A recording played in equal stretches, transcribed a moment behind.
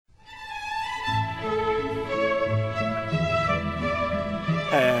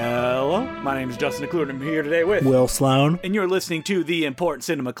My name is Justin McClure, and I'm here today with Will Sloan. And you're listening to The Important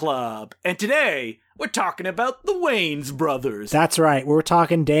Cinema Club. And today, we're talking about the Wayans brothers. That's right. We're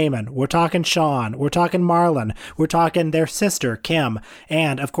talking Damon. We're talking Sean. We're talking Marlon. We're talking their sister, Kim.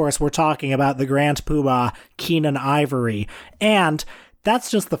 And, of course, we're talking about the Grand Poobah, Keenan Ivory. And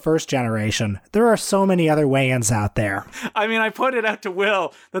that's just the first generation. There are so many other Wayans out there. I mean, I pointed out to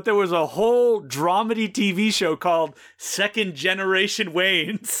Will that there was a whole dramedy TV show called Second Generation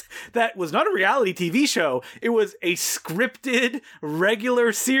Wayans that was not a reality TV show. It was a scripted,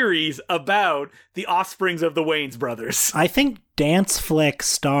 regular series about the offsprings of the Wayans brothers. I think Dance Flick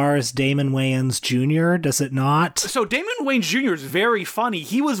stars Damon Wayans Jr., does it not? So Damon Wayans Jr. is very funny.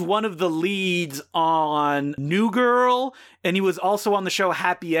 He was one of the leads on New Girl, and he was also on the show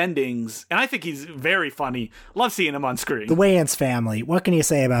Happy Endings. And I think he's very funny. Love seeing him on screen. The Wayans family, what can you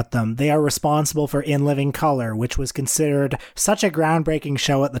say about them? They are responsible for In Living Color, which was considered such a groundbreaking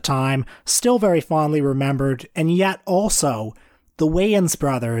show at the time, still very fondly remembered, and yet also the Wayans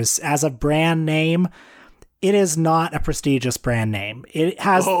brothers as a brand name. It is not a prestigious brand name. It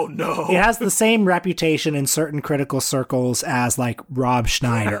has It has the same reputation in certain critical circles as like Rob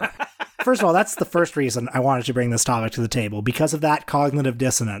Schneider. First of all, that's the first reason I wanted to bring this topic to the table, because of that cognitive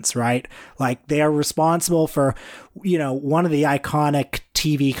dissonance, right? Like, they are responsible for, one of the iconic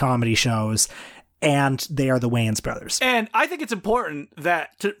TV comedy shows, and they are the Wayans brothers. And I think it's important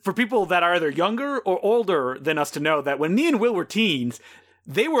that for people that are either younger or older than us to know that when me and Will were teens,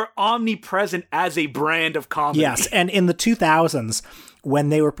 they were omnipresent as a brand of comedy. Yes, and in the 2000s, when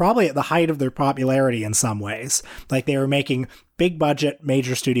they were probably at the height of their popularity in some ways, like they were making big budget,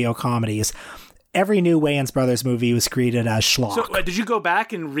 major studio comedies, every new Wayans Brothers movie was greeted as schlock. So did you go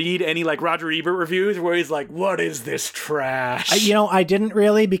back and read any like Roger Ebert reviews where he's like, what is this trash? I didn't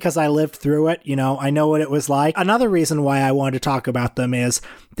really, because I lived through it. I know what it was like. Another reason why I wanted to talk about them is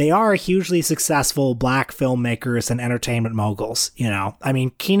they are hugely successful black filmmakers and entertainment moguls.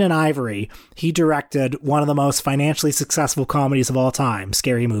 Keenan Ivory, he directed one of the most financially successful comedies of all time,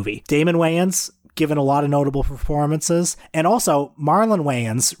 Scary Movie. Damon Wayans, given a lot of notable performances. And also, Marlon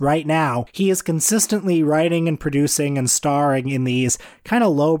Wayans, right now, he is consistently writing and producing and starring in these kind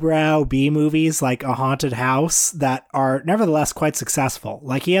of lowbrow B-movies like A Haunted House that are nevertheless quite successful.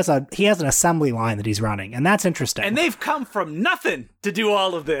 Like, he has an assembly line that he's running, and that's interesting. And they've come from nothing to do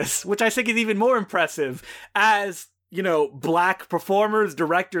all of this, which I think is even more impressive as black performers,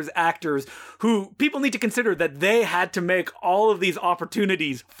 directors, actors, who people need to consider that they had to make all of these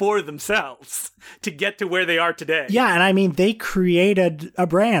opportunities for themselves to get to where they are today. Yeah, and they created a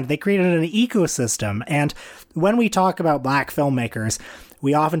brand. They created an ecosystem. And when we talk about black filmmakers,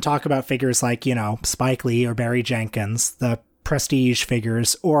 we often talk about figures like, Spike Lee or Barry Jenkins, the prestige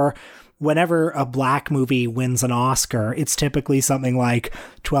figures, or whenever a black movie wins an Oscar, it's typically something like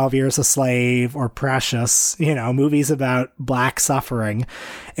 12 Years a Slave or Precious, movies about black suffering.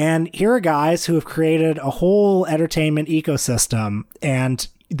 And here are guys who have created a whole entertainment ecosystem, and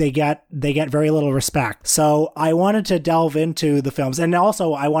they get very little respect. So I wanted to delve into the films. And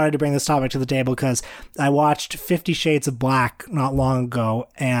also I wanted to bring this topic to the table because I watched 50 Shades of Black not long ago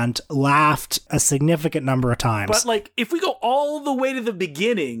and laughed a significant number of times. But if we go all the way to the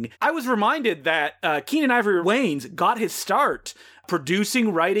beginning, I was reminded that Keenan Ivory Wayans got his start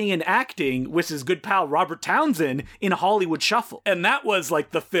producing, writing, and acting with his good pal Robert Townsend in Hollywood Shuffle. And that was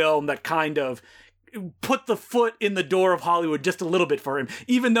the film that kind of put the foot in the door of Hollywood just a little bit for him,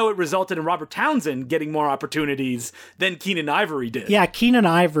 even though it resulted in Robert Townsend getting more opportunities than Keenan Ivory did. Yeah, Keenan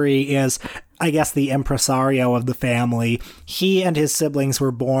Ivory is, I guess, the impresario of the family. He and his siblings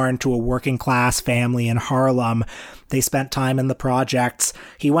were born to a working class family in Harlem. They spent time in the projects.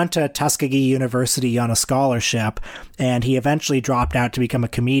 He went to Tuskegee University on a scholarship, and he eventually dropped out to become a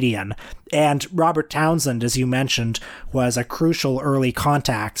comedian. And Robert Townsend, as you mentioned, was a crucial early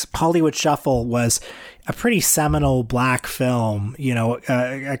contact. Hollywood Shuffle was a pretty seminal black film,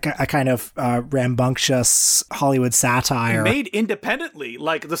 a kind of rambunctious Hollywood satire. Made independently.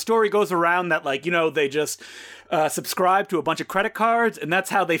 The story goes around that, they just subscribed to a bunch of credit cards, and that's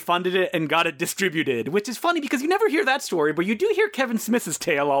how they funded it and got it distributed, which is funny because you never hear that story, but you do hear Kevin Smith's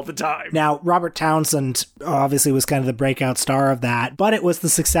tale all the time. Now, Robert Townsend obviously was kind of the breakout star of that, but it was the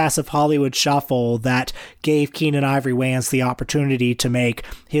success of Hollywood Shuffle that gave Keenan Ivory Wayans the opportunity to make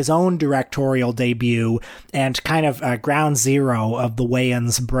his own directorial debut and kind of ground zero of the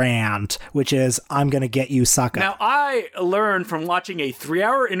Wayans brand, which is I'm Gonna Get You, Sucker. Now, I learned from watching a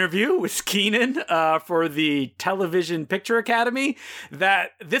 3-hour interview with Keenan for the Television Picture Academy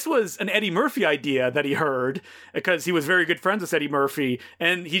that this was an Eddie Murphy idea that he heard because he was very good friends with Eddie Murphy,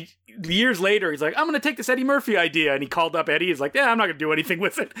 and years later, he's like, I'm going to take this Eddie Murphy idea. And he called up Eddie. He's like, yeah, I'm not going to do anything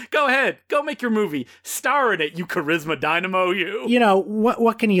with it. Go ahead. Go make your movie. Star in it, you charisma dynamo, you. You know,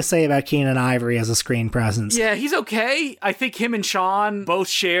 what can you say about Keenen Ivory as a screen presence? Yeah, he's okay. I think him and Sean both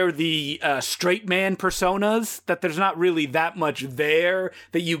share the straight man personas, that there's not really that much there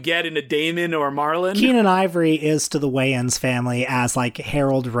that you get in a Damon or a Marlon. Keenen Ivory is to the Wayans family as like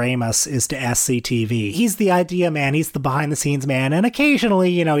Harold Ramis is to SCTV. He's the idea man. He's the behind the scenes man. And occasionally,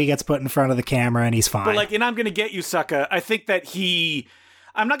 you know, he gets put in front of the camera and he's fine. But like, and I'm going to get you, sucker. I think that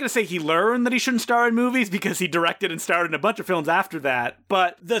I'm not going to say he learned that he shouldn't star in movies, because he directed and starred in a bunch of films after that.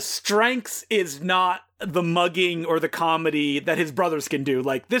 But the strengths is not the mugging or the comedy that his brothers can do.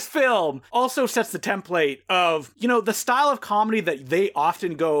 Like, this film also sets the template of, you know, the style of comedy that they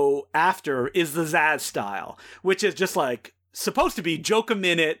often go after is the Zaz style, which is just like supposed to be joke a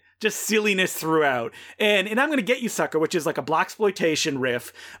minute, just silliness throughout. And I'm Gonna Get You, Sucker, which is like a blaxploitation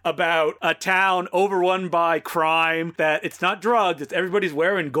riff about a town overrun by crime, that it's not drugs, it's everybody's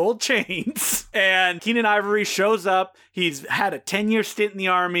wearing gold chains. And Keenen Ivory shows up. He's had a 10-year stint in the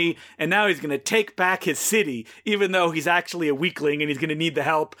army, and now he's going to take back his city, even though he's actually a weakling, and he's going to need the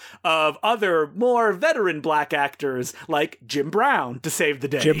help of other, more veteran black actors like Jim Brown to save the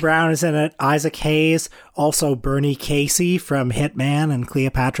day. Jim Brown is in it. Isaac Hayes, also Bernie Casey from Hitman and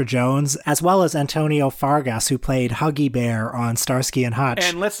Cleopatra Jones, as well as Antonio Fargas, who played Huggy Bear on Starsky and Hutch.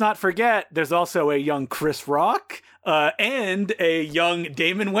 And let's not forget, there's also a young Chris Rock, and a young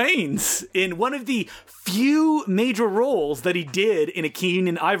Damon Wayans in one of the few major roles that he did in a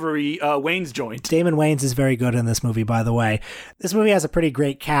Keenen Ivory Wayans joint. Damon Wayans is very good in this movie, by the way. This movie has a pretty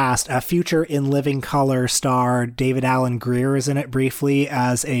great cast. A future In Living Color star David Alan Grier is in it briefly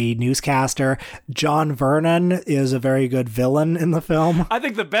as a newscaster. John Vernon is a very good villain in the film. I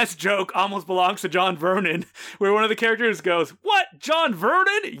think the best joke almost belongs to John Vernon, where one of the characters goes, "What, John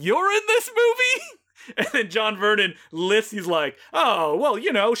Vernon? You're in this movie?" And then John Vernon lists, he's like, "Oh, well,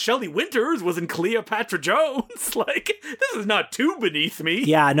 you know, Shelley Winters was in Cleopatra Jones." Like, this is not too beneath me.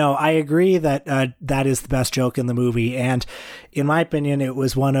 Yeah, no, I agree that that is the best joke in the movie. And in my opinion, it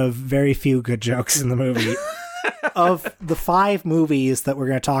was one of very few good jokes in the movie. Of the 5 movies that we're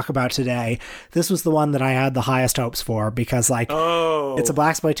going to talk about today, this was the one that I had the highest hopes for, because, like, it's a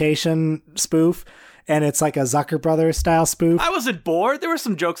blaxploitation spoof. And it's like a Zucker Brothers style spoof. I wasn't bored. There were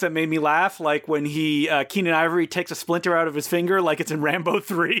some jokes that made me laugh, like when Keenen Ivory takes a splinter out of his finger, like it's in Rambo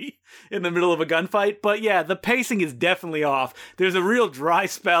 3 in the middle of a gunfight. But yeah, the pacing is definitely off. There's a real dry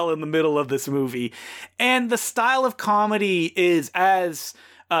spell in the middle of this movie. And the style of comedy is as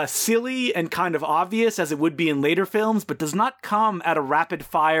silly and kind of obvious as it would be in later films, but does not come at a rapid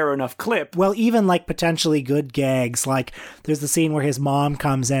fire enough clip. Well, even like potentially good gags, like there's the scene where his mom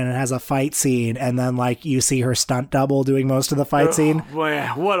comes in and has a fight scene, and then like you see her stunt double doing most of the fight scene.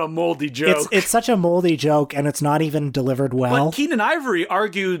 Man, what a moldy joke. It's such a moldy joke, and it's not even delivered well. But Keenen Ivory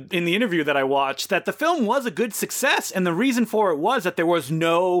argued in the interview that I watched that the film was a good success, and the reason for it was that there was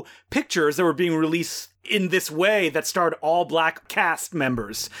no pictures that were being released in this way that starred all black cast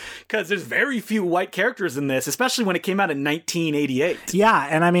members, because there's very few white characters in this, especially when it came out in 1988. Yeah,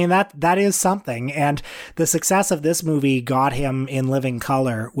 and I mean that is something, and the success of this movie got him In Living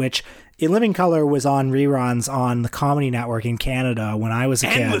Color, which In Living Color was on reruns on the Comedy Network in Canada when I was a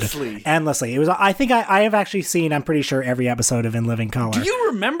kid. Endlessly. It was. I think I have actually seen, I'm pretty sure, every episode of In Living Color. Do you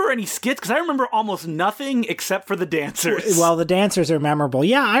remember any skits? Because I remember almost nothing except for the dancers. Well, the dancers are memorable.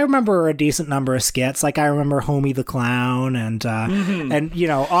 Yeah, I remember a decent number of skits. Like I remember Homie the Clown, and and you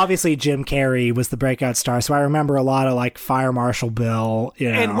know, obviously Jim Carrey was the breakout star. So I remember a lot of like Fire Marshal Bill.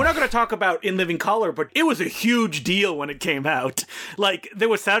 You know. And we're not going to talk about In Living Color, but it was a huge deal when it came out. Like there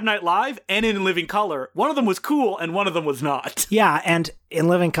was Saturday Night Live and In Living Color. One of them was cool and one of them was not. Yeah, and In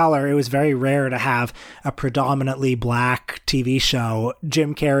Living Color, it was very rare to have a predominantly black TV show.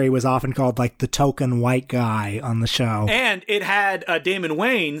 Jim Carrey was often called like the token white guy on the show. And it had Damon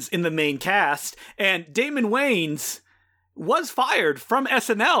Wayans in the main cast, and Damon Wayans was fired from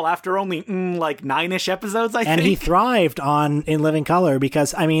SNL after only like 9-ish episodes, I think. And he thrived on In Living Color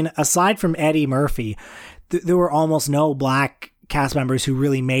because, I mean, aside from Eddie Murphy, there were almost no black cast members who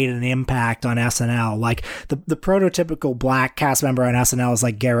really made an impact on SNL. Like the prototypical black cast member on SNL is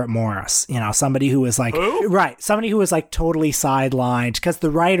like Garrett Morris, you know, somebody who was like, somebody who was like totally sidelined because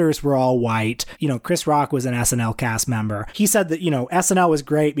the writers were all white. You know, Chris Rock was an SNL cast member. He said that, you know, SNL was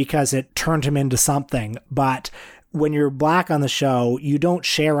great because it turned him into something, but when you're black on the show, you don't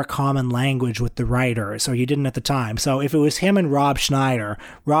share a common language with the writers, or you didn't at the time. So if it was him and Rob Schneider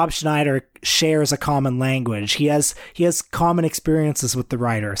shares a common language. He has common experiences with the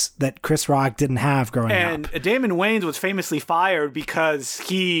writers that Chris Rock didn't have growing up. And Damon Wayans was famously fired because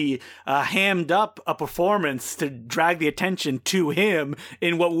he hammed up a performance to drag the attention to him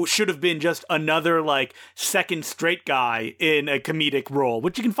in what should have been just another like second straight guy in a comedic role,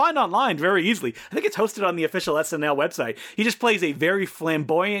 which you can find online very easily. I think it's hosted on the official SNL website. He just plays a very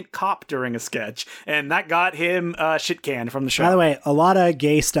flamboyant cop during a sketch, and that got him shit canned from the show. By the way, a lot of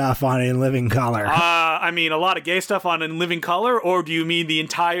gay stuff on In Living Color. I mean, a lot of gay stuff on In Living Color, or do you mean the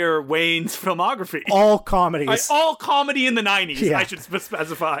entire Wayans filmography? All comedies. All comedy in the 90s, Yeah. I should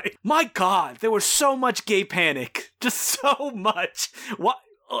specify. My God, there was so much gay panic. Just so much.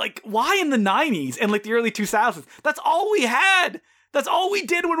 Why in the 90s and like the early 2000s? That's all we had. That's all we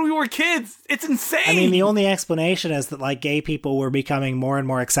did when we were kids. It's insane. I mean, the only explanation is that like gay people were becoming more and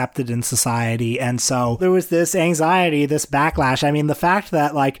more accepted in society. And so there was this anxiety, this backlash. I mean, the fact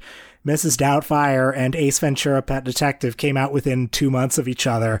that like Mrs. Doubtfire and Ace Ventura: Pet Detective came out within 2 months of each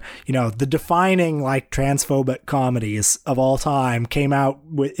other. You know, the defining like transphobic comedies of all time came out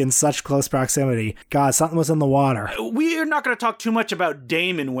in such close proximity. God, something was in the water. We are not going to talk too much about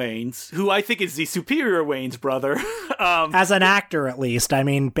Damon Wayans, who I think is the superior Wayans brother. As an actor, at least. I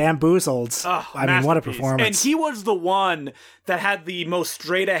mean, Bamboozled. I mean, what a performance. And he was the one that had the most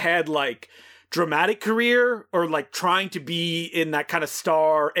straight ahead, like, dramatic career, or like trying to be in that kind of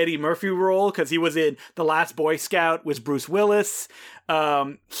star Eddie Murphy role, because he was in The Last Boy Scout with Bruce Willis.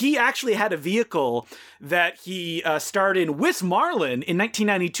 He actually had a vehicle that he starred in with Marlon in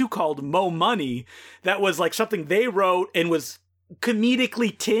 1992 called Mo Money. That was like something they wrote and was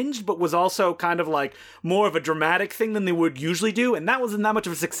comedically tinged, but was also kind of like more of a dramatic thing than they would usually do, and that wasn't that much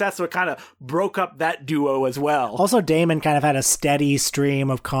of a success, so it kind of broke up that duo as well. Also, Damon kind of had a steady stream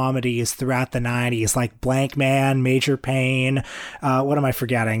of comedies throughout the 90s, like Blank Man, Major Payne, what am I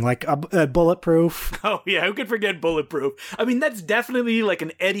forgetting? Like Bulletproof. Oh yeah, who could forget Bulletproof? I mean, that's definitely like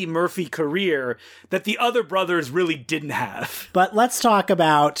an Eddie Murphy career that the other brothers really didn't have. But let's talk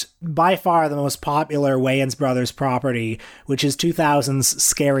about by far the most popular Wayans Brothers property, which is 2000's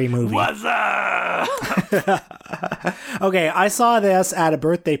Scary Movie. What's up? Okay, I saw this at a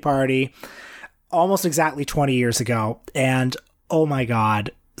birthday party almost exactly 20 years ago, and oh my God,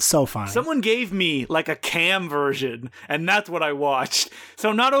 so funny. Someone gave me like a cam version, and that's what I watched.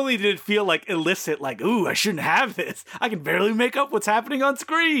 So not only did it feel like illicit, like, ooh, I shouldn't have this, I can barely make up what's happening on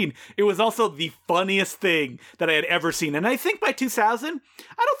screen, it was also the funniest thing that I had ever seen. And I think by 2000,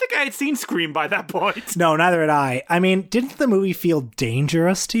 I don't think I had seen Scream by that point. No, neither had I. I mean, didn't the movie feel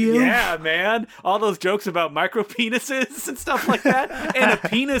dangerous to you? Yeah, man. All those jokes about micro penises and stuff like that, and a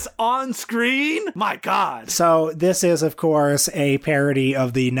penis on screen. My God. So this is, of course, a parody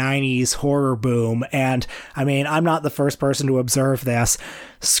of the 90s horror boom. And I mean, I'm not the first person to observe this.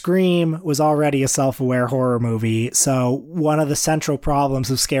 Scream was already a self-aware horror movie, so one of the central problems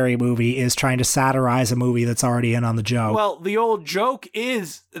of Scary Movie is trying to satirize a movie that's already in on the joke. Well, the old joke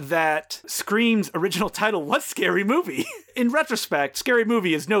is that Scream's original title was Scary Movie. In retrospect, Scary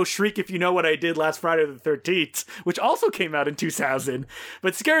Movie is no Shriek If You Know What I Did Last Friday the 13th, which also came out in 2000.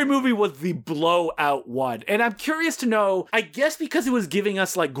 But Scary Movie was the blowout one. And I'm curious to know, I guess because it was giving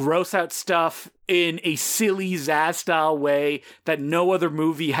us like gross out stuff in a silly Zaz-style way that no other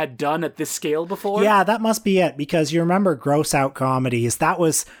movie had done at this scale before. Yeah, that must be it, because you remember gross out comedies. That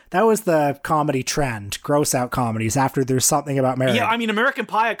was the comedy trend, gross out comedies, after There's Something About Mary. Yeah, I mean, American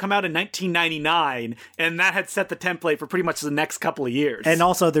Pie had come out in 1999, and that had set the template for pretty much the next couple of years. And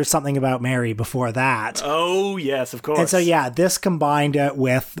also There's Something About Mary before that. Oh, yes, of course. And so, yeah, this combined it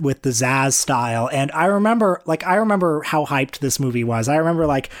with the Zaz style. And I remember how hyped this movie was. I remember,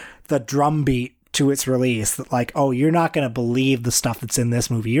 like, the drum beat to its release, that like, oh, you're not going to believe the stuff that's in this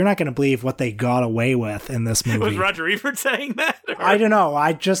movie. You're not going to believe what they got away with in this movie. Was Roger Ebert saying that? Or? I don't know.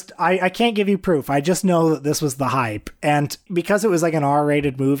 I can't give you proof. I just know that this was the hype. And because it was like an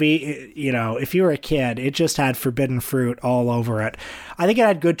R-rated movie, you know, if you were a kid, it just had forbidden fruit all over it. I think it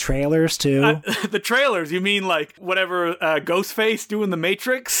had good trailers too. The trailers, you mean like whatever Ghostface doing The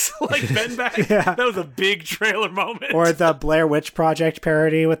Matrix? Like Ben back? Yeah. That was a big trailer moment. Or the Blair Witch Project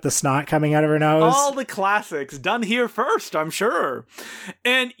parody with the snot coming out of her nose. All the classics done here first, I'm sure.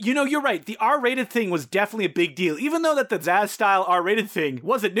 And, you know, you're right. The R-rated thing was definitely a big deal, even though that the Zaz-style R-rated thing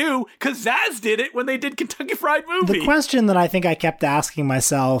wasn't new, because Zaz did it when they did Kentucky Fried Movie. The question that I think I kept asking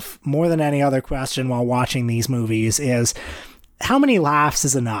myself more than any other question while watching these movies is, how many laughs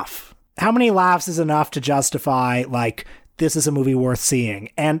is enough? How many laughs is enough to justify, like, this is a movie worth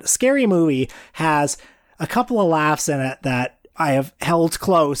seeing? And Scary Movie has a couple of laughs in it that I have held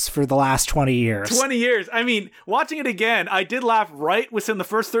close for the last 20 years. 20 years. I mean, watching it again, I did laugh right within the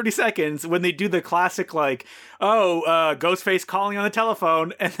first 30 seconds when they do the classic, like, Ghostface calling on the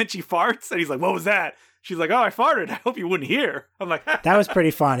telephone, and then she farts, and he's like, what was that? She's like, oh, I farted. I hope you wouldn't hear. I'm like, that was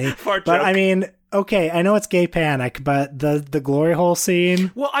pretty funny. Fart but joke. I mean, okay, I know it's gay panic, but the glory hole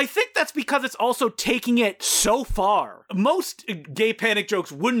scene. Well, I think that's because it's also taking it so far. Most gay panic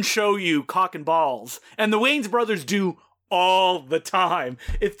jokes wouldn't show you cock and balls, and the Wayans brothers do all the time.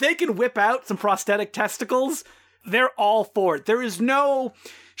 If they can whip out some prosthetic testicles, they're all for it. There is no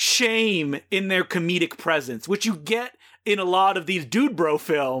shame in their comedic presence, which you get in a lot of these dude bro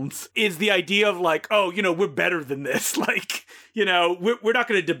films, is the idea of like, oh, we're better than this. Like, we're not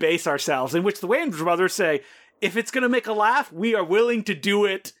going to debase ourselves, in which the Wayans brothers say, if it's going to make a laugh, we are willing to do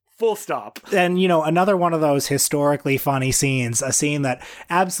it. Full stop. And, another one of those historically funny scenes, a scene that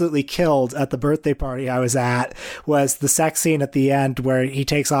absolutely killed at the birthday party I was at, was the sex scene at the end where he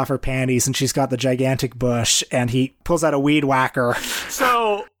takes off her panties and she's got the gigantic bush and he pulls out a weed whacker.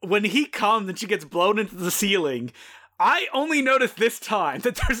 So when he comes and she gets blown into the ceiling, I only noticed this time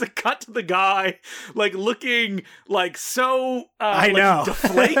that there's a cut to the guy, like, looking, like, so, I know.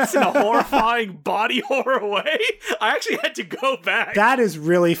 deflates in a horrifying body horror way. I actually had to go back. That is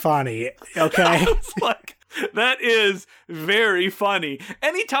really funny, okay? I was like, that is very funny.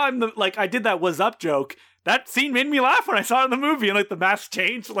 Anytime, I did that was up joke, that scene made me laugh when I saw it in the movie, and, like, the mask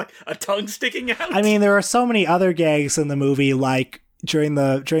changed, like, a tongue sticking out. I mean, there are so many other gags in the movie, like, during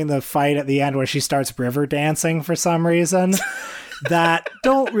the fight at the end where she starts river dancing for some reason that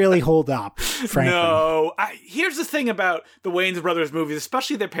don't really hold up, frankly. No. Here's the thing about the Wayans brothers movies,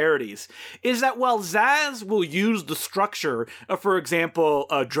 especially their parodies, is that while Zaz will use the structure of, for example,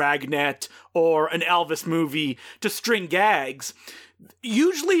 a Dragnet or an Elvis movie to string gags,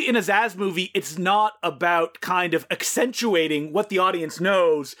 usually in a Zaz movie, it's not about kind of accentuating what the audience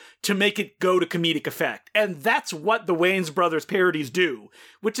knows to make it go to comedic effect. And that's what the Wayans brothers parodies do,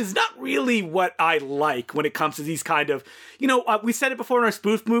 which is not really what I like when it comes to these kind of, we said it before in our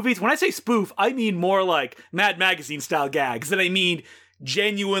spoof movies. When I say spoof, I mean more like Mad Magazine style gags than I mean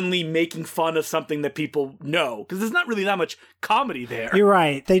genuinely making fun of something that people know, because there's not really that much comedy there. You're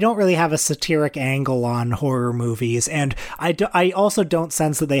right. They don't really have a satiric angle on horror movies, and I also don't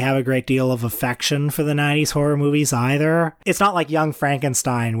sense that they have a great deal of affection for the 90s horror movies either. It's not like Young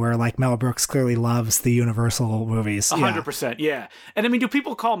Frankenstein, where like Mel Brooks clearly loves the Universal movies. 100%, yeah. And I mean, do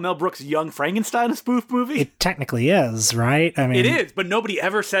people call Mel Brooks' Young Frankenstein a spoof movie? It technically is, right? I mean, it is, but nobody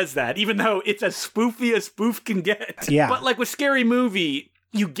ever says that, even though it's as spoofy as spoof can get. Yeah. But like with Scary Movie,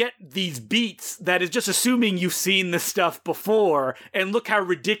 you get these beats that is just assuming you've seen this stuff before, and look how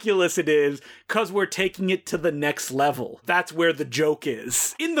ridiculous it is, because we're taking it to the next level. That's where the joke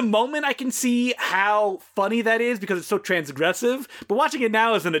is. In the moment, I can see how funny that is, because it's so transgressive, but watching it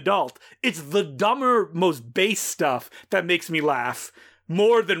now as an adult, it's the dumber, most base stuff that makes me laugh,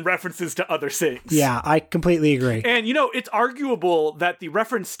 more than references to Other Things. Yeah, I completely agree. And, it's arguable that the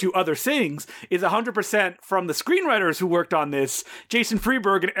reference to Other Things is 100% from the screenwriters who worked on this, Jason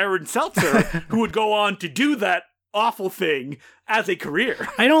Freeberg and Aaron Seltzer, who would go on to do that awful thing as a career.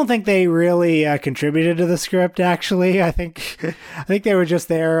 I don't think they really contributed to the script, actually. I think they were just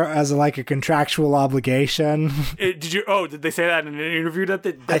there as a contractual obligation. Did they say that in an interview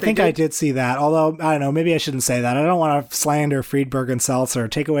I think I did see that, although I don't know, maybe I shouldn't say that. I don't want to slander Friedberg and Seltzer,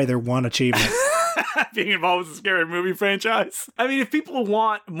 take away their one achievement. Being involved with the Scary Movie franchise. I mean, if people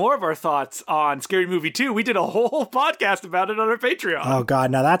want more of our thoughts on Scary Movie 2, we did a whole podcast about it on our Patreon. Oh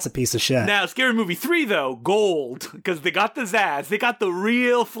god, now that's a piece of shit. Now, Scary Movie 3, though, gold, because they got the zazz, they got the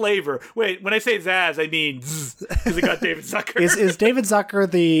real flavor. Wait, when I say zazz, I mean zzz, because they got David Zucker. Is David Zucker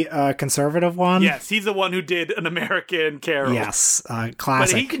the conservative one? Yes, he's the one who did An American Carol. Yes,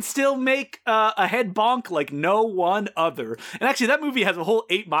 classic. But he can still make a head bonk like no one other. And actually, that movie has a whole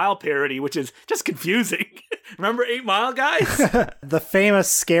 8 Mile parody, which is just confusing. Remember 8 Mile, guys? The famous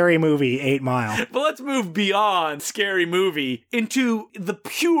Scary Movie 8 Mile. But let's move beyond Scary Movie into the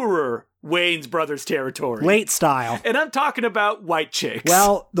purer Wayans brothers territory. Late style. And I'm talking about white chicks.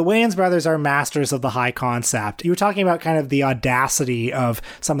 Well, the Wayans brothers are masters of the high concept. You were talking about kind of the audacity of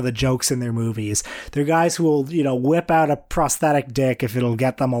some of the jokes in their movies. They're guys who will, whip out a prosthetic dick if it'll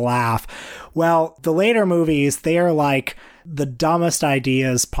get them a laugh. Well, the later movies, they are like the dumbest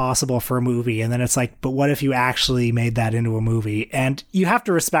ideas possible for a movie, and then it's like, but what if you actually made that into a movie? And you have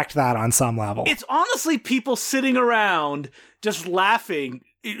to respect that on some level. It's honestly people sitting around just laughing,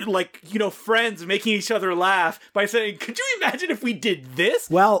 like, friends making each other laugh by saying, could you imagine if we did this?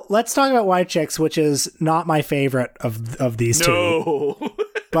 Well, let's talk about White Chicks, which is not my favorite of these two. No.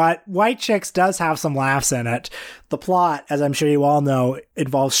 But White Chicks does have some laughs in it. The plot, as I'm sure you all know,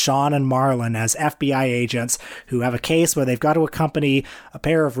 involves Sean and Marlon as FBI agents who have a case where they've got to accompany a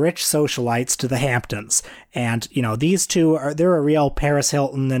pair of rich socialites to the Hamptons. And, these two they're a real Paris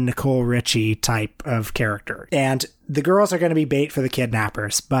Hilton and Nicole Richie type of character. And the girls are going to be bait for the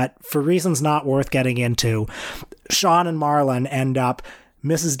kidnappers. But for reasons not worth getting into, Sean and Marlon end up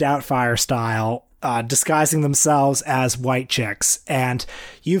Mrs. Doubtfire style, disguising themselves as white chicks. And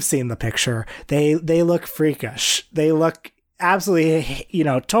you've seen the picture. They look freakish. They look absolutely,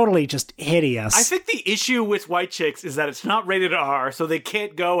 totally just hideous. I think the issue with White Chicks is that it's not rated R, so they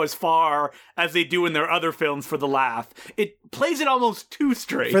can't go as far as they do in their other films for the laugh. It plays it almost too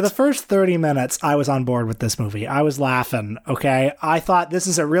straight. For the first 30 minutes, I was on board with this movie. I was laughing, okay? I thought this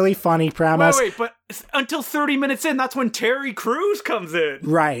is a really funny premise. Wait, but until 30 minutes in, that's when Terry Crews comes in.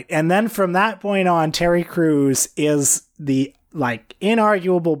 Right, and then from that point on, Terry Crews is the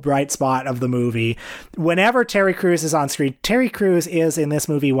inarguable bright spot of the movie. Whenever Terry Crews is on screen, Terry Crews is in this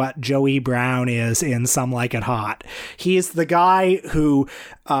movie what Joey Brown is in Some Like It Hot. He's the guy who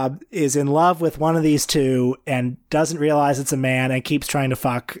is in love with one of these two and doesn't realize it's a man and keeps trying to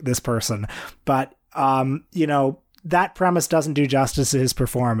fuck this person. But, that premise doesn't do justice to his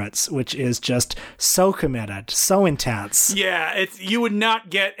performance, which is just so committed, so intense. Yeah, you would not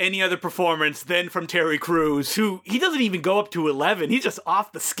get any other performance than from Terry Crews, who, he doesn't even go up to 11. He's just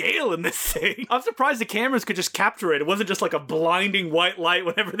off the scale in this thing. I'm surprised the cameras could just capture it. It wasn't just like a blinding white light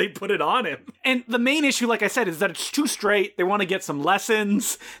whenever they put it on him. And the main issue, like I said, is that it's too straight. They want to get some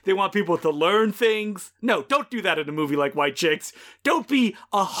lessons. They want people to learn things. No, don't do that in a movie like White Chicks. Don't be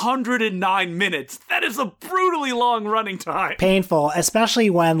 109 minutes. That is a brutally long running time. Painful, especially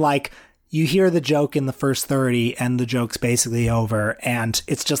when you hear the joke in the first 30 and the joke's basically over and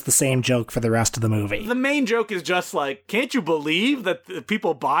it's just the same joke for the rest of the movie. The main joke is just can't you believe that the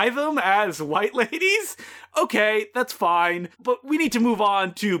people buy them as white ladies? Okay, that's fine, but we need to move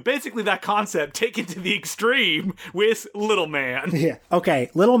on to basically that concept taken to the extreme with Little Man. Yeah.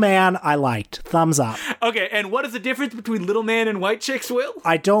 Okay, Little Man, I liked. Thumbs up. Okay, and what is the difference between Little Man and White Chicks, Will?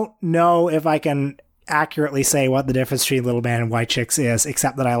 I don't know if I can accurately say what the difference between Little Man and White Chicks is,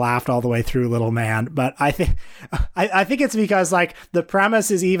 except that I laughed all the way through Little Man. But I think it's because the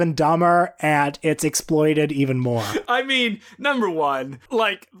premise is even dumber and it's exploited even more. I mean, number one,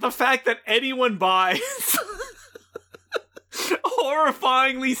 the fact that anyone buys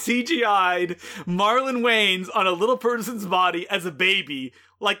horrifyingly CGI'd Marlon Wayans on a little person's body as a baby,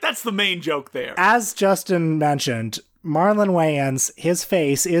 that's the main joke there. As Justin mentioned, Marlon Wayans, his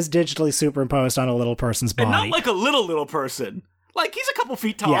face is digitally superimposed on a little person's body. And not like a little person. He's a couple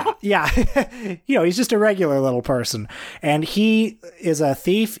feet tall. Yeah. He's just a regular little person. And he is a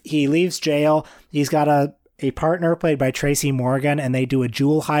thief. He leaves jail. He's got a partner played by Tracy Morgan, and they do a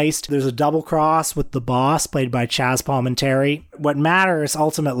jewel heist. There's a double cross with the boss played by Chaz Palminteri. What matters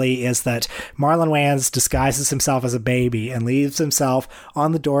ultimately is that Marlon Wayans disguises himself as a baby and leaves himself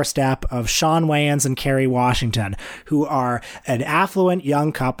on the doorstep of Sean Wayans and Kerry Washington, who are an affluent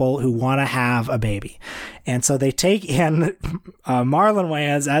young couple who want to have a baby. And so they take in Marlon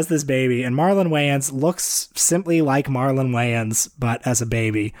Wayans as this baby, and Marlon Wayans looks simply like Marlon Wayans, but as a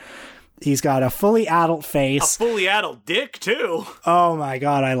baby. He's got a fully adult face. A fully adult dick, too. Oh my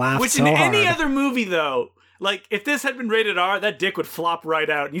god, I laughed so hard. Which in any other movie, though, if this had been rated R, that dick would flop right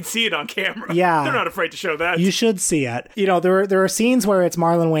out, and you'd see it on camera. Yeah. They're not afraid to show that. You should see it. There are scenes where it's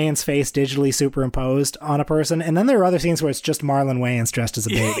Marlon Wayans' face digitally superimposed on a person, and then there are other scenes where it's just Marlon Wayans dressed as a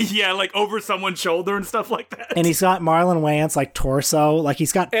baby. Yeah, over someone's shoulder and stuff like that. And he's got Marlon Wayans' torso,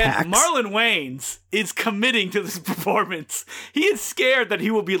 he's got pecs. And Marlon Wayans is committing to this performance. He is scared that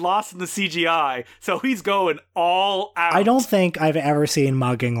he will be lost in the CGI, so he's going all out. I don't think I've ever seen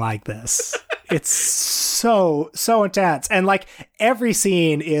mugging like this. It's so intense. And every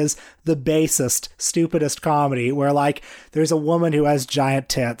scene is the basest, stupidest comedy where there's a woman who has giant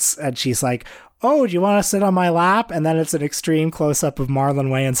tits and she's like, oh, do you want to sit on my lap? And then it's an extreme close-up of Marlon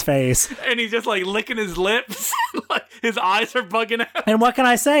Wayans' face. And he's just licking his lips. His eyes are bugging out. And what can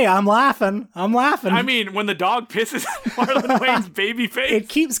I say? I'm laughing. I mean, when the dog pisses Marlon Wayans' baby face. It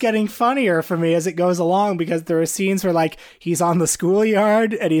keeps getting funnier for me as it goes along because there are scenes where he's on the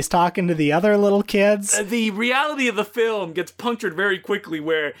schoolyard and he's talking to the other little kids. The reality of the film gets punctured very quickly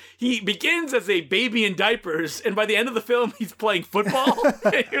where he begins as a baby in diapers and by the end of the film he's playing football.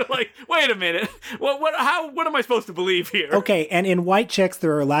 And you're like, wait a minute. What am I supposed to believe here? Okay, and in White Chicks,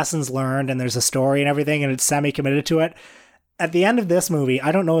 there are lessons learned, and there's a story and everything, and it's semi-committed to it. At the end of this movie,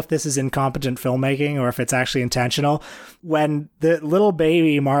 I don't know if this is incompetent filmmaking or if it's actually intentional. When the little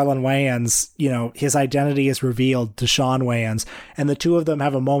baby Marlon Wayans, his identity is revealed to Sean Wayans, and the two of them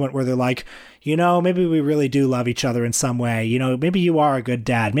have a moment where they're like, maybe we really do love each other in some way. Maybe you are a good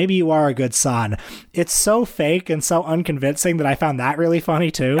dad. Maybe you are a good son. It's so fake and so unconvincing that I found that really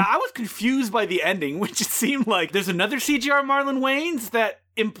funny too. I was confused by the ending, which it seemed like there's another CGR Marlon Wayans that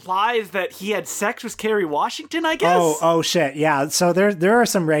implies that he had sex with Kerry Washington, I guess. Oh shit. Yeah. So there are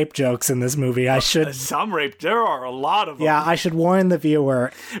some rape jokes in this movie. Some rape. There are a lot of them. Yeah, I should warn the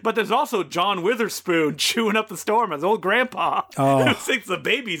viewer. But there's also John Witherspoon chewing up the storm as old grandpa who sings the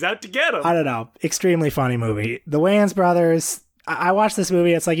babies out to get him. I don't know. Extremely funny movie. The Wayans brothers. I watched this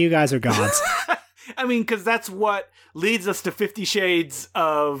movie. It's like, you guys are gods. I mean, because that's what leads us to 50 Shades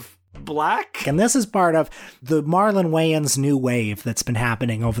of Black. And this is part of the Marlon Wayans new wave that's been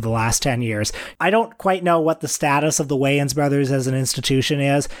happening over the last 10 years. I don't quite know what the status of the Wayans brothers as an institution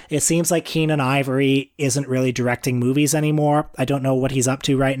is. It seems like Keenan Ivory isn't really directing movies anymore. I don't know what he's up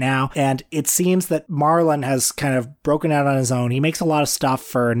to right now. And it seems that Marlon has kind of broken out on his own. He makes a lot of stuff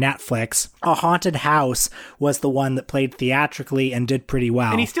for Netflix. A Haunted House was the one that played theatrically and did pretty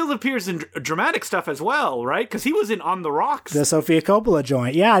well. And he still appears in dramatic stuff as well, right? Because he was in On the Rocks. The Sofia Coppola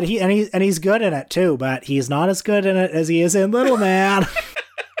joint. Yeah, and he's good in it too, but he's not as good in it as he is in Little Man.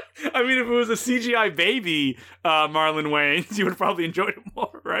 I mean, if it was a CGI baby Marlon Wayans, you would probably enjoy it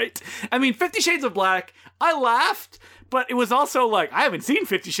more, right? I mean, 50 Shades of Black, I laughed, but it was also like, I haven't seen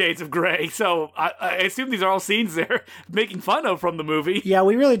 50 Shades of Grey, so I assume these are all scenes they're making fun of from the movie. Yeah,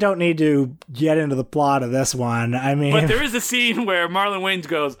 we really don't need to get into the plot of this one. I mean... But there is a scene where Marlon Wayans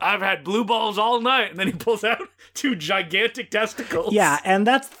goes, I've had blue balls all night, and then he pulls out 2 gigantic testicles. Yeah, and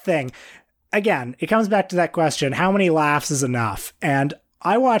that's the thing. Again, it comes back to that question, how many laughs is enough? And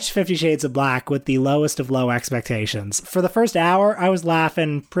I watched 50 Shades of Black with the lowest of low expectations. For the first hour, I was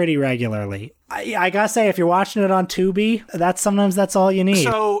laughing pretty regularly. I gotta say, if you're watching it on Tubi, sometimes that's all you need.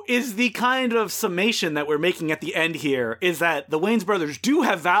 So is the kind of summation that we're making at the end here is that the Wayans brothers do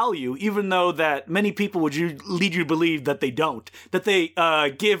have value, even though that many people would lead you to believe that they don't. That they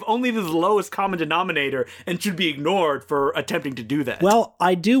give only to the lowest common denominator and should be ignored for attempting to do that. Well,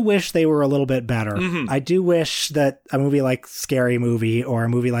 I do wish they were a little bit better. Mm-hmm. I do wish that a movie like Scary Movie or a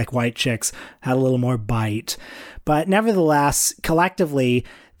movie like White Chicks had a little more bite. But nevertheless, collectively,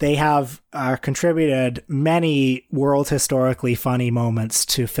 they have contributed many world historically funny moments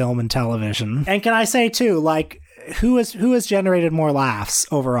to film and television. And can I say too, like, who has generated more laughs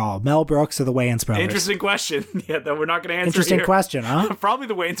overall, Mel Brooks or the Wayans brothers? Interesting question. Yeah, that we're not going to answer. Interesting here. Question, huh? Probably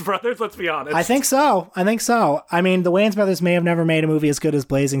the Wayans brothers. Let's be honest. I think so. I mean, the Wayans brothers may have never made a movie as good as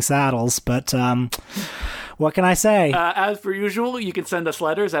Blazing Saddles, but what can I say? As per usual, you can send us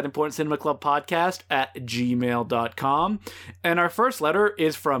letters at importantcinemaclubpodcast@gmail.com. And our first letter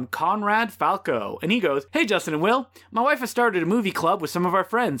is from Conrad Falco. And he goes, Hey, Justin and Will. My wife has started a movie club with some of our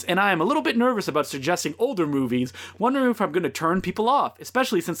friends, and I am a little bit nervous about suggesting older movies, wondering if I'm going to turn people off,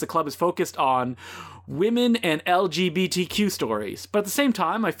 especially since the club is focused on women and LGBTQ stories. But at the same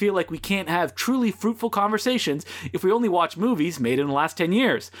time, I feel like we can't have truly fruitful conversations if we only watch movies made in the last 10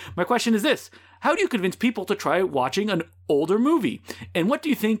 years. My question is this. How do you convince people to try watching an older movie? And what do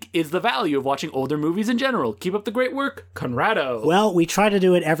you think is the value of watching older movies in general? Keep up the great work, Conrado. Well, we try to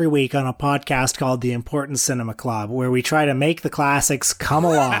do it every week on a podcast called The Important Cinema Club, where we try to make the classics come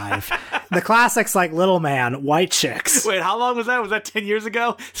alive. The classics like Little Man, White Chicks. Wait, how long was that? Was that 10 years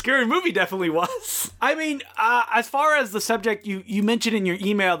ago? Scary Movie definitely was. I mean, as far as the subject, you mentioned in your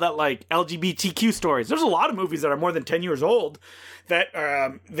email that, like, LGBTQ stories, there's a lot of movies that are more than 10 years old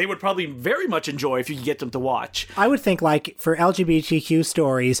that they would probably very much enjoy if you could get them to watch. I would think, like, for LGBTQ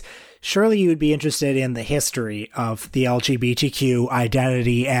stories, surely you would be interested in the history of the LGBTQ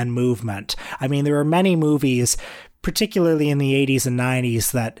identity and movement. I mean, there are many movies, particularly in the 80s and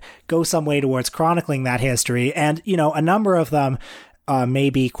 90s, that go some way towards chronicling that history. And, a number of them may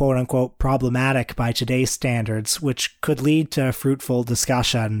be quote-unquote problematic by today's standards, which could lead to fruitful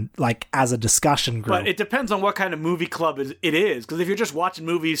discussion, like as a discussion group. But it depends on what kind of movie club it is. Because if you're just watching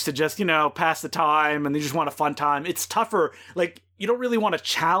movies to just, pass the time and you just want a fun time, it's tougher. Like, you don't really want to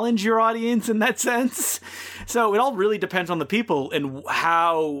challenge your audience in that sense. So it all really depends on the people and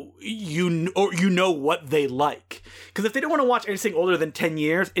how you know what they like. Because if they don't want to watch anything older than 10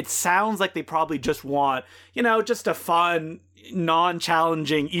 years, it sounds like they probably just want, just a fun,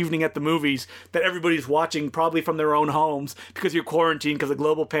 non-challenging evening at the movies that everybody's watching probably from their own homes because you're quarantined because a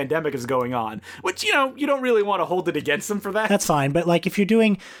global pandemic is going on, which, you don't really want to hold it against them for that. That's fine, but like if you're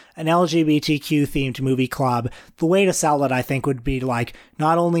doing an LGBTQ themed movie club, the way to sell it, I think, would be like,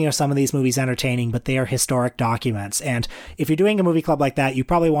 not only are some of these movies entertaining, but they are historic documents. And if you're doing a movie club like that, you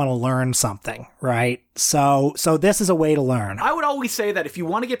probably want to learn something, right? So this is a way to learn. I would always say that if you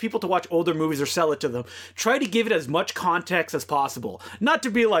want to get people to watch older movies or sell it to them, try to give it as much context as possible. Not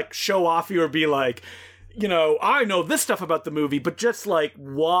to be like show offy or be like, I know this stuff about the movie, but just like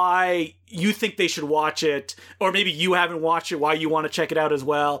why you think they should watch it, or maybe you haven't watched it, why you want to check it out as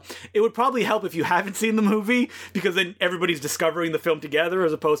well. It would probably help if you haven't seen the movie, because then everybody's discovering the film together,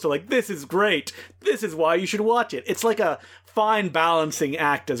 as opposed to like, this is great, this is why you should watch it. It's like a fine balancing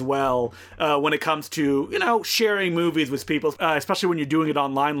act as well when it comes to, sharing movies with people, especially when you're doing it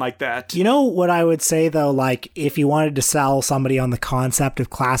online like that. You know what I would say, though, like if you wanted to sell somebody on the concept of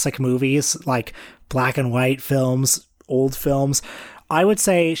classic movies, like black and white films, old films, I would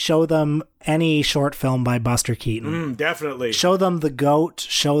say show them any short film by Buster Keaton. Definitely. Show them The Goat,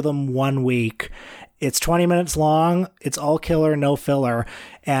 show them 1 Week. It's 20 minutes long, it's all killer, no filler,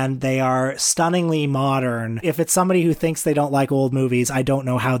 and they are stunningly modern. If it's somebody who thinks they don't like old movies, I don't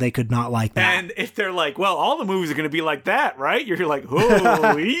know how they could not like that. And if they're like, well, all the movies are going to be like that, right? You're like,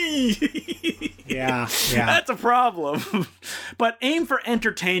 oh, yeah. That's a problem. But aim for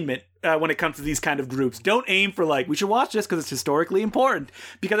entertainment. When it comes to these kind of groups, don't aim for like, we should watch this because it's historically important,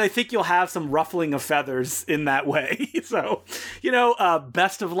 because I think you'll have some ruffling of feathers in that way. So,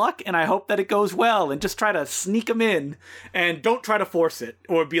 best of luck, and I hope that it goes well, and just try to sneak them in, and don't try to force it,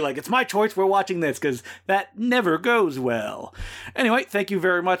 or be like, it's my choice, we're watching this, because that never goes well. Anyway, thank you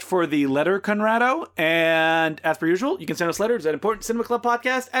very much for the letter, Conrado, and as per usual, you can send us letters at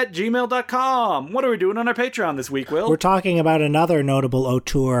importantcinemaclubpodcast@gmail.com. What are we doing on our Patreon this week, Will? We're talking about another notable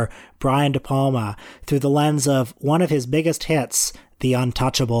auteur, Brian De Palma, through the lens of one of his biggest hits, The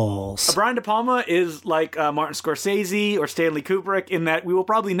Untouchables. Brian De Palma is like Martin Scorsese or Stanley Kubrick in that we will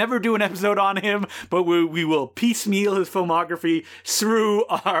probably never do an episode on him, but we will piecemeal his filmography through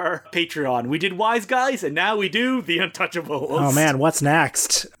our Patreon. We did Wise Guys, and now we do The Untouchables. Oh man, what's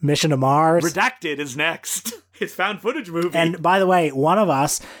next? Mission to Mars? Redacted is next. His found footage movie. And by the way, one of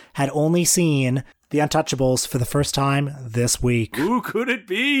us had only seen The Untouchables for the first time this week. Who could it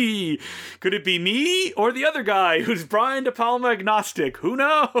be? Could it be me or the other guy who's Brian De Palma agnostic? Who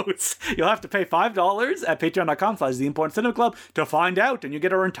knows? You'll have to pay $5 at patreon.com/The Important Cinema Club to find out, and you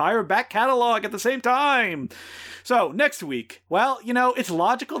get our entire back catalog at the same time. So, next week, well, it's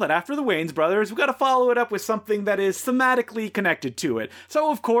logical that after the Wayans brothers, we've got to follow it up with something that is thematically connected to it.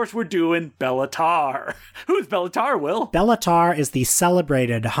 So, of course, we're doing Béla Tarr. Who's Béla Tarr, Will? Béla Tarr is the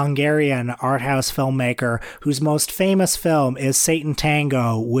celebrated Hungarian art house filmmaker whose most famous film is Satan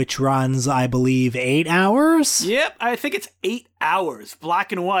Tango, which runs, I believe, 8 hours? Yep, I think it's 8 hours.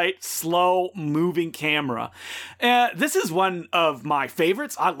 Black and white, slow moving camera. This is one of my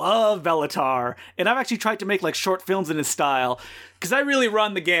favorites. I love Béla Tarr, and I've actually tried to make like short films in his style, because I really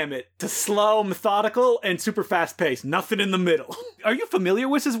run the gamut to slow, methodical, and super fast paced. Nothing in the middle. Are you familiar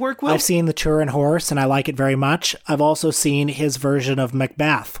with his work, Will? I've seen The Turin Horse, and I like it very much. I've also seen his version of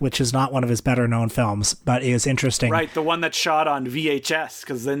Macbeth, which is not one of his better known films, but is interesting. Right, the one that's shot on VHS,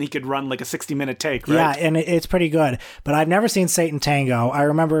 because then he could run like a 60-minute take, right? Yeah, and it's pretty good. But I've never seen Satan Tango. I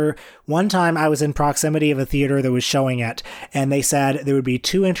remember one time I was in proximity of a theater that was showing it, and they said there would be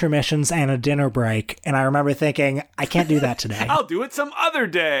 2 intermissions and a dinner break. And I remember thinking, I can't do that today. I'll do it some other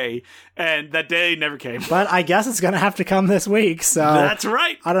day. And that day never came. But I guess it's going to have to come this week, so... That's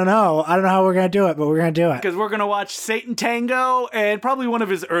right. I don't know how we're going to do it, but we're going to do it. Because we're going to watch Satan Tango and probably one of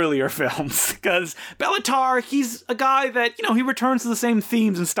his earlier films. Because Béla Tarr, he's a guy that, he returns to the same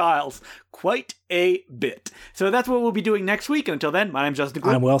themes and styles quite a bit. So that's what we'll be doing next week. And until then, my name's Justin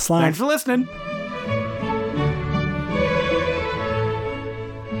Clip. I'm Will Slime. Thanks for listening.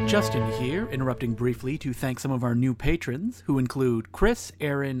 Justin here, interrupting briefly to thank some of our new patrons, who include Chris,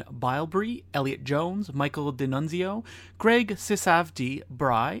 Aaron Bilebry, Elliot Jones, Michael Denunzio, Greg Sisavdi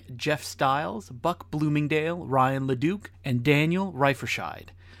Bry, Jeff Stiles, Buck Bloomingdale, Ryan Leduc, and Daniel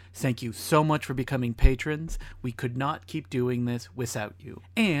Reiferscheid. Thank you so much for becoming patrons. We could not keep doing this without you.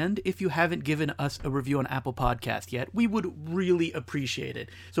 And if you haven't given us a review on Apple Podcast yet, we would really appreciate it.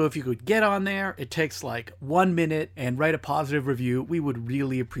 So if you could get on there, it takes like 1 minute, and write a positive review, we would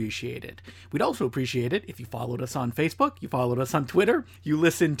really appreciate it. We'd also appreciate it if you followed us on Facebook, you followed us on Twitter, you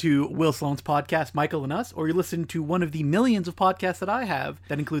listened to Will Sloan's podcast, Michael and Us, or you listened to one of the millions of podcasts that I have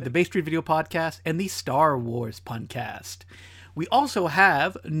that include the Bay Street Video Podcast and the Star Wars Podcast. We also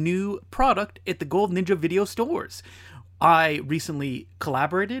have new product at the Gold Ninja video stores. I recently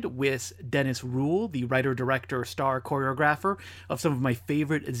collaborated with Dennis Rule, the writer, director, star, choreographer of some of my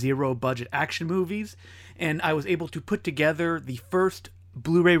favorite zero-budget action movies, and I was able to put together the first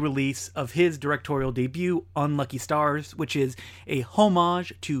Blu-ray release of his directorial debut, Unlucky Stars, which is a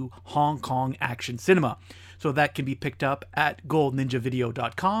homage to Hong Kong action cinema. So that can be picked up at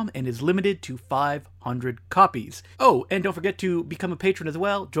goldninjavideo.com and is limited to 500 copies. Oh, and don't forget to become a patron as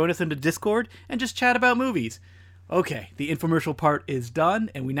well. Join us in the Discord and just chat about movies. Okay, the infomercial part is done,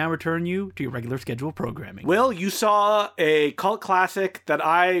 and we now return you to your regular scheduled programming. Will, you saw a cult classic that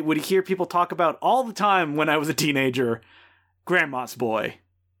I would hear people talk about all the time when I was a teenager, Grandma's Boy.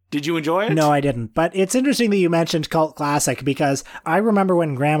 Did you enjoy it? No, I didn't. But it's interesting that you mentioned cult classic, because I remember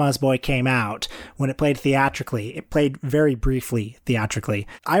when Grandma's Boy came out, when it played theatrically. It played very briefly theatrically.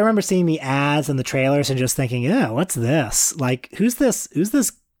 I remember seeing the ads and the trailers and just thinking, yeah, what's this? Like, who's this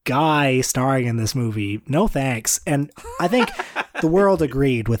guy starring in this movie? No thanks. And I think the world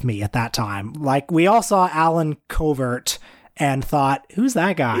agreed with me at that time. Like, we all saw Alan Covert and thought, who's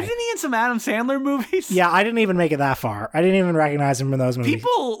that guy? Isn't he in some Adam Sandler movies? Yeah, I didn't even make it that far. I didn't even recognize him from those movies.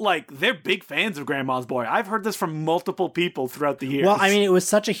 People, they're big fans of Grandma's Boy. I've heard this from multiple people throughout the years. Well, I mean, it was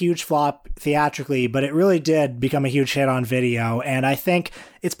such a huge flop theatrically, but it really did become a huge hit on video, and I think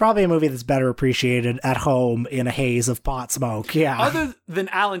it's probably a movie that's better appreciated at home in a haze of pot smoke. Yeah. Other than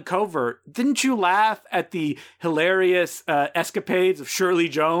Alan Covert, didn't you laugh at the hilarious escapades of Shirley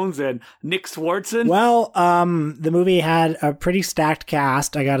Jones and Nick Swartzen? Well, the movie had a pretty stacked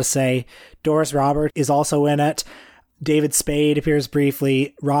cast, I gotta say. Doris Roberts is also in it. David Spade appears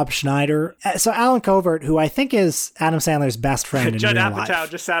briefly. Rob Schneider. So Alan Covert, who I think is Adam Sandler's best friend in Judd real Apatow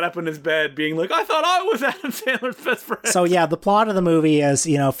life. just sat up in his bed being like, I thought I was Adam Sandler's best friend. So yeah, the plot of the movie is,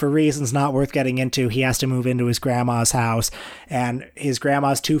 for reasons not worth getting into, he has to move into his grandma's house, and his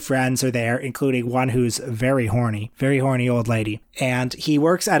grandma's two friends are there, including one who's very horny old lady. And he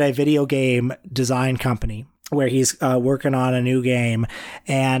works at a video game design company where he's working on a new game.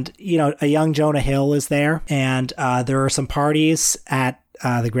 And, a young Jonah Hill is there. And there are some parties at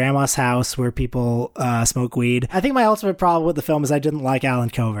the grandma's house where people smoke weed. I think my ultimate problem with the film is I didn't like Alan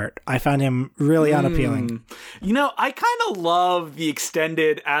Covert. I found him really unappealing. I kind of love the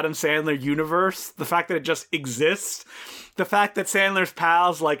extended Adam Sandler universe. The fact that it just exists. The fact that Sandler's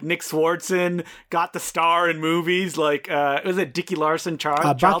pals like Nick Swartzen got the star in movies like, was it Dickie Larson?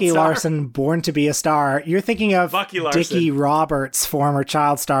 Bucky Larson, Born to be a Star. You're thinking of Dickie Roberts, former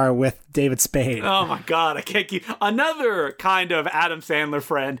child star with David Spade. Oh my God, I can't keep... Another kind of Adam Sandler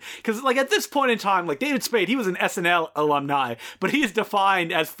friend. Because at this point in time, David Spade, he was an SNL alumni, but he is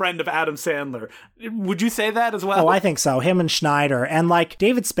defined as friend of Adam Sandler. Would you say that as well? Oh, I think so. Him and Schneider. And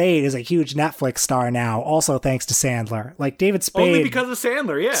David Spade is a huge Netflix star now, also thanks to Sandler. David Spade... Only because of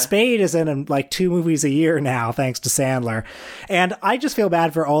Sandler, yeah. Spade is in 2 movies a year now, thanks to Sandler. And I just feel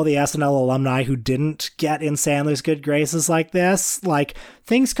bad for all the SNL alumni who didn't get in Sandler's good graces like this.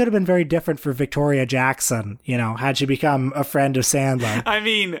 Things could have been very different for Victoria Jackson, had she become a friend of Sandler. I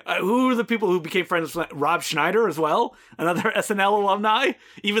mean, who are the people who became friends with Rob Schneider as well? Another SNL alumni?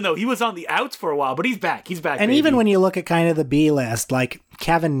 Even though he was on the outs for a while, but he's back. He's back, And baby. even when you look at kind of the B-list,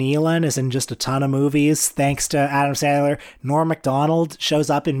 Kevin Nealon is in just a ton of movies, thanks to Adam Sandler. Norm Macdonald shows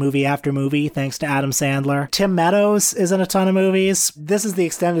up in movie after movie, thanks to Adam Sandler. Tim Meadows is in a ton of movies. This is the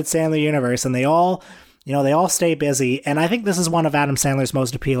extended Sandler universe, and they all stay busy, and I think this is one of Adam Sandler's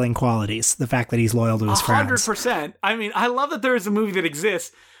most appealing qualities, the fact that he's loyal to his friends. 100%. I mean, I love that there is a movie that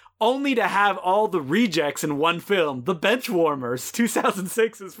exists only to have all the rejects in one film, The Benchwarmers,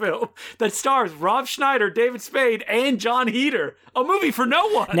 2006's film, that stars Rob Schneider, David Spade, and John Heder. A movie for no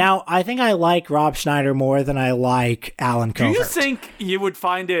one. Now, I think I like Rob Schneider more than I like Alan Covert. Do you think you would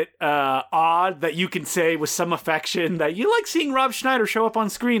find it odd that you can say with some affection that you like seeing Rob Schneider show up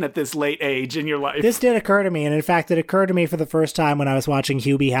on screen at this late age in your life? This did occur to me, and in fact, it occurred to me for the first time when I was watching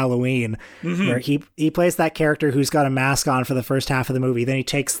Hubie Halloween, where he plays that character who's got a mask on for the first half of the movie, then he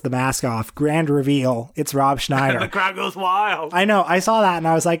takes the mask off. Grand reveal. It's Rob Schneider. The crowd goes wild. I know. I saw that and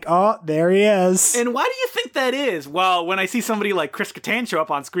I was like, oh, there he is. And why do you think that is? Well, when I see somebody like Chris Kattan show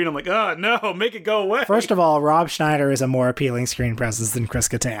up on screen, I'm like, oh, no, make it go away. First of all, Rob Schneider is a more appealing screen presence than Chris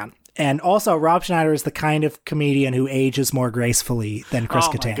Kattan. And also, Rob Schneider is the kind of comedian who ages more gracefully than Chris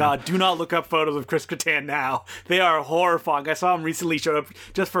Kattan. Oh my God, do not look up photos of Chris Kattan now. They are horrifying. I saw him recently show up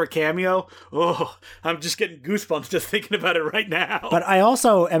just for a cameo. Oh, I'm just getting goosebumps just thinking about it right now. But I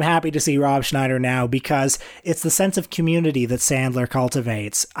also am happy to see Rob Schneider now because it's the sense of community that Sandler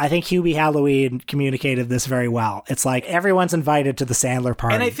cultivates. I think Hubie Halloween communicated this very well. It's like everyone's invited to the Sandler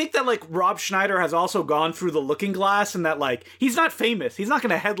party. And I think that Rob Schneider has also gone through the looking glass and that he's not famous. He's not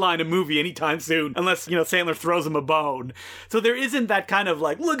going to headline kind of movie anytime soon, unless, Sandler throws him a bone. So there isn't that kind of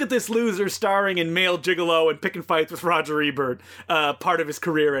like, look at this loser starring in Male Gigolo and picking fights with Roger Ebert part of his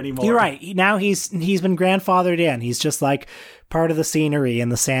career anymore. You're right. Now he's been grandfathered in. He's just like part of the scenery in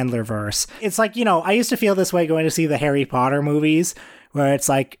the Sandler verse. It's like, I used to feel this way going to see the Harry Potter movies, where it's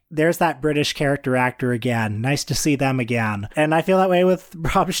like, there's that British character actor again. Nice to see them again. And I feel that way with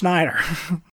Rob Schneider.